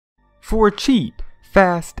For cheap,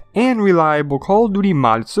 fast, and reliable Call of Duty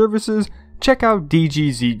mod services, check out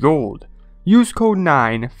DGZ Gold. Use code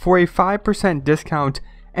 9 for a 5% discount.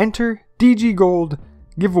 Enter DG Gold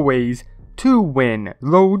giveaways to win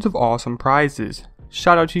loads of awesome prizes.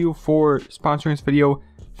 Shout out to you for sponsoring this video.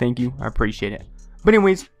 Thank you, I appreciate it. But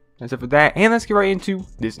anyways, that's it for that, and let's get right into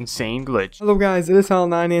this insane glitch. Hello guys, it is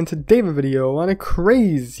ZLine, and today a video on a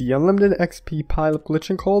crazy unlimited XP pileup glitch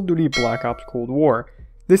in Call of Duty Black Ops Cold War.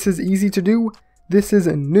 This is easy to do, this is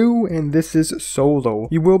new, and this is solo.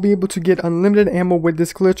 You will be able to get unlimited ammo with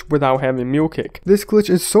this glitch without having mule kick. This glitch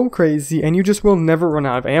is so crazy, and you just will never run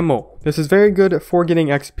out of ammo. This is very good for getting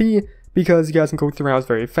XP, because you guys can go through rounds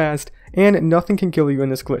very fast, and nothing can kill you in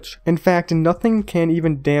this glitch. In fact, nothing can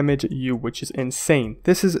even damage you, which is insane.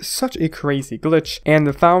 This is such a crazy glitch, and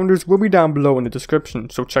the founders will be down below in the description,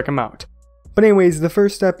 so check them out. But anyways, the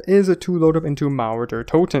first step is to load up into Marauder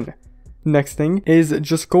Toten. Next thing is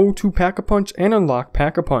just go to Pack-a-Punch and unlock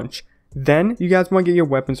Pack-a-Punch. Then, you guys want to get your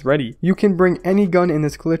weapons ready. You can bring any gun in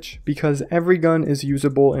this glitch, because every gun is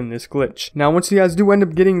usable in this glitch. Now, once you guys do end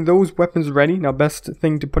up getting those weapons ready, now best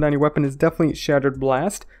thing to put on your weapon is definitely Shattered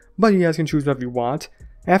Blast, but you guys can choose whatever you want.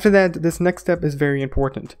 After that, this next step is very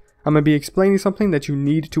important. I'm going to be explaining something that you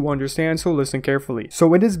need to understand, so listen carefully.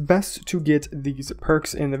 So it is best to get these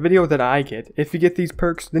perks in the video that I get. If you get these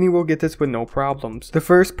perks, then you will get this with no problems. The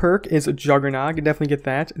first perk is Juggernog, definitely get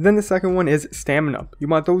that. Then the second one is Stamina. You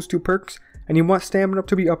want those two perks, and you want Stamina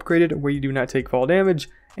to be upgraded where you do not take fall damage,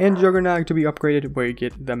 and Juggernog to be upgraded where you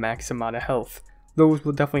get the max amount of health. Those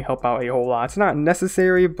will definitely help out a whole lot. It's not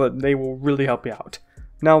necessary, but they will really help you out.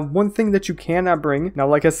 Now, one thing that you cannot bring, now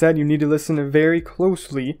like I said, you need to listen very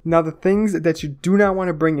closely. Now, the things that you do not want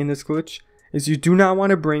to bring in this glitch is you do not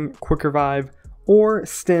want to bring Quick Revive or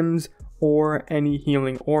Stims or any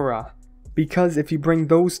healing aura. Because if you bring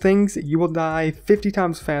those things, you will die 50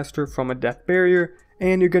 times faster from a death barrier,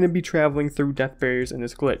 and you're going to be traveling through death barriers in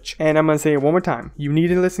this glitch. And I'm going to say it one more time, you need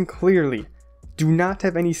to listen clearly. Do not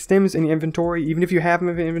have any Stims in your inventory. Even if you have them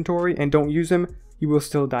in your inventory and don't use them, you will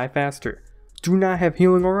still die faster. Do not have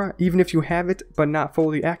healing aura. Even if you have it but not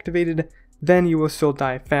fully activated, then you will still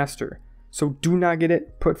die faster. So do not get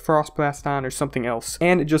it, put Frost Blast on or something else,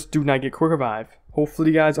 and just do not get Quick Revive. Hopefully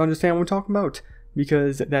you guys understand what I'm talking about,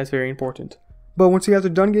 because that's very important. But once you guys are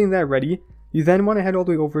done getting that ready, you then want to head all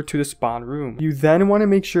the way over to the spawn room. You then want to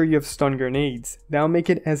make sure you have stun grenades. That'll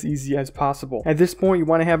make it as easy as possible. At this point, you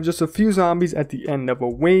want to have just a few zombies at the end of a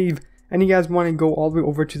wave, and you guys want to go all the way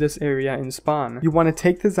over to this area and spawn. You want to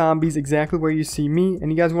take the zombies exactly where you see me,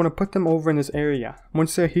 and you guys want to put them over in this area.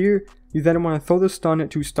 Once they're here, you then want to throw the stun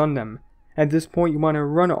to stun them. At this point, you want to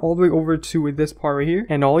run all the way over to this part right here,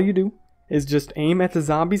 and all you do is just aim at the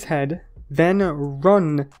zombie's head, then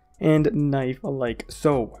run and knife like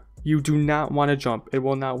so. You do not want to jump. It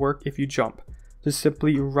will not work if you jump. Just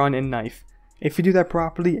simply run and knife. If you do that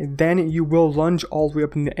properly, then you will lunge all the way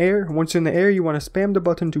up in the air. Once you're in the air, you want to spam the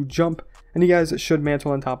button to jump, and you guys should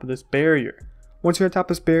mantle on top of this barrier. Once you're on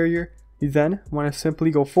top of this barrier, you then want to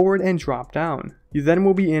simply go forward and drop down. You then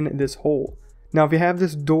will be in this hole. Now, if you have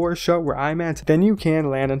this door shut where I'm at, then you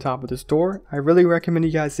can land on top of this door. I really recommend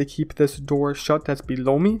you guys to keep this door shut that's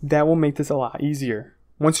below me. That will make this a lot easier.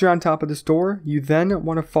 Once you're on top of this door, you then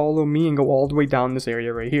want to follow me and go all the way down this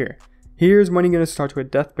area right here. Here's when you're going to start to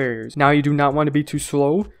hit death barriers. Now, you do not want to be too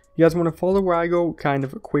slow. You guys want to follow where I go kind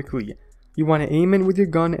of quickly. You want to aim in with your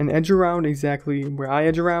gun and edge around exactly where I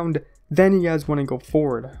edge around. Then you guys want to go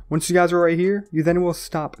forward. Once you guys are right here, you then will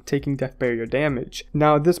stop taking death barrier damage.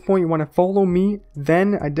 Now, at this point, you want to follow me.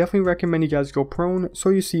 Then I definitely recommend you guys go prone so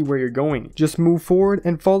you see where you're going. Just move forward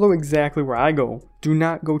and follow exactly where I go. Do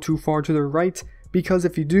not go too far to the right, because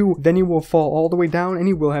if you do, then you will fall all the way down and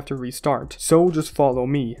you will have to restart. So just follow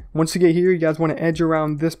me. Once you get here, you guys want to edge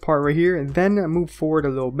around this part right here, and then move forward a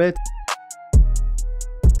little bit.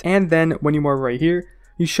 And then when you are right here,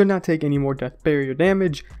 you should not take any more death barrier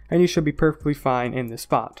damage, and you should be perfectly fine in this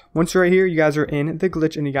spot. Once you're right here, you guys are in the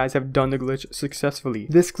glitch, and you guys have done the glitch successfully.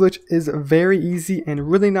 This glitch is very easy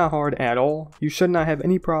and really not hard at all. You should not have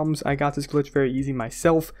any problems. I got this glitch very easy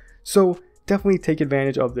myself, so definitely take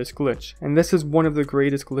advantage of this glitch, and this is one of the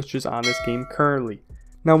greatest glitches on this game currently.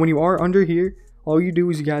 Now, when you are under here, all you do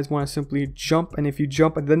is you guys want to simply jump, and if you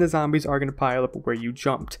jump, then the zombies are going to pile up where you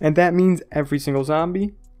jumped. And that means every single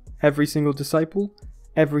zombie, every single disciple,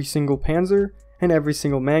 every single panzer, and every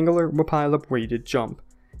single mangler will pile up where you did jump.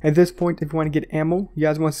 At this point, if you want to get ammo, you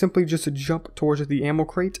guys want to simply just jump towards the ammo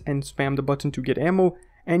crate and spam the button to get ammo,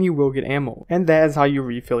 and you will get ammo. And that is how you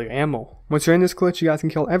refill your ammo. Once you're in this glitch, you guys can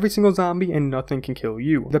kill every single zombie and nothing can kill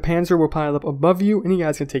you. The panzer will pile up above you and you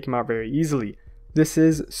guys can take him out very easily. This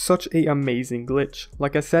is such a amazing glitch.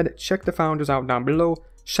 Like I said, check the founders out down below.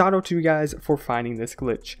 Shout out to you guys for finding this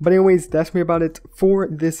glitch. But anyways, that's me about it for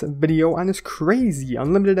this video on this crazy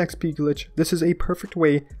unlimited XP glitch. This is a perfect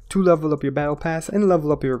way to level up your battle pass and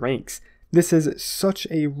level up your ranks. This is such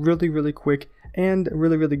a really quick and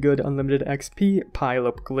really good unlimited XP pile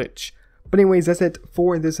up glitch. But anyways, that's it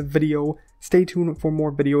for this video. Stay tuned for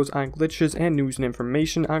more videos on glitches and news and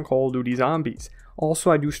information on Call of Duty Zombies.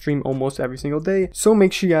 Also, I do stream almost every single day, so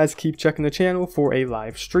make sure you guys keep checking the channel for a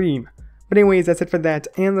live stream. But anyways, that's it for that,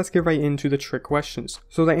 and let's get right into the trick questions.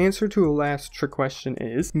 So the answer to the last trick question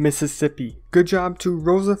is Mississippi. Good job to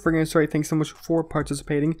Rosa for answering. Thanks so much for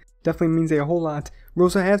participating. Definitely means a whole lot.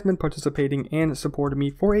 Rosa has been participating and supported me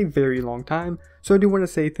for a very long time, so I do want to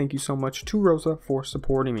say thank you so much to Rosa for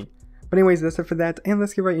supporting me. But anyways, that's it for that, and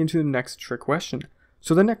let's get right into the next trick question.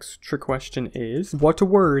 So the next trick question is, what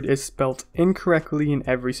word is spelt incorrectly in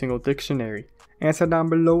every single dictionary? Answer down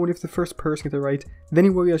below, and if the first person gets it right, then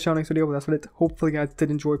you will get a shout out next video. But that's what it. Hopefully you guys did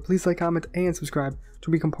enjoy. Please like, comment, and subscribe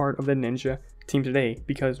to become part of the Ninja team today.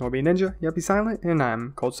 Because in order to be a ninja, you have to be silent, and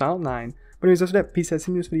I'm called Silent9. But anyways, that's what it. Peace out,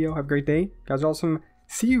 see you in this video. Have a great day. You guys are awesome.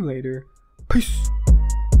 See you later. Peace.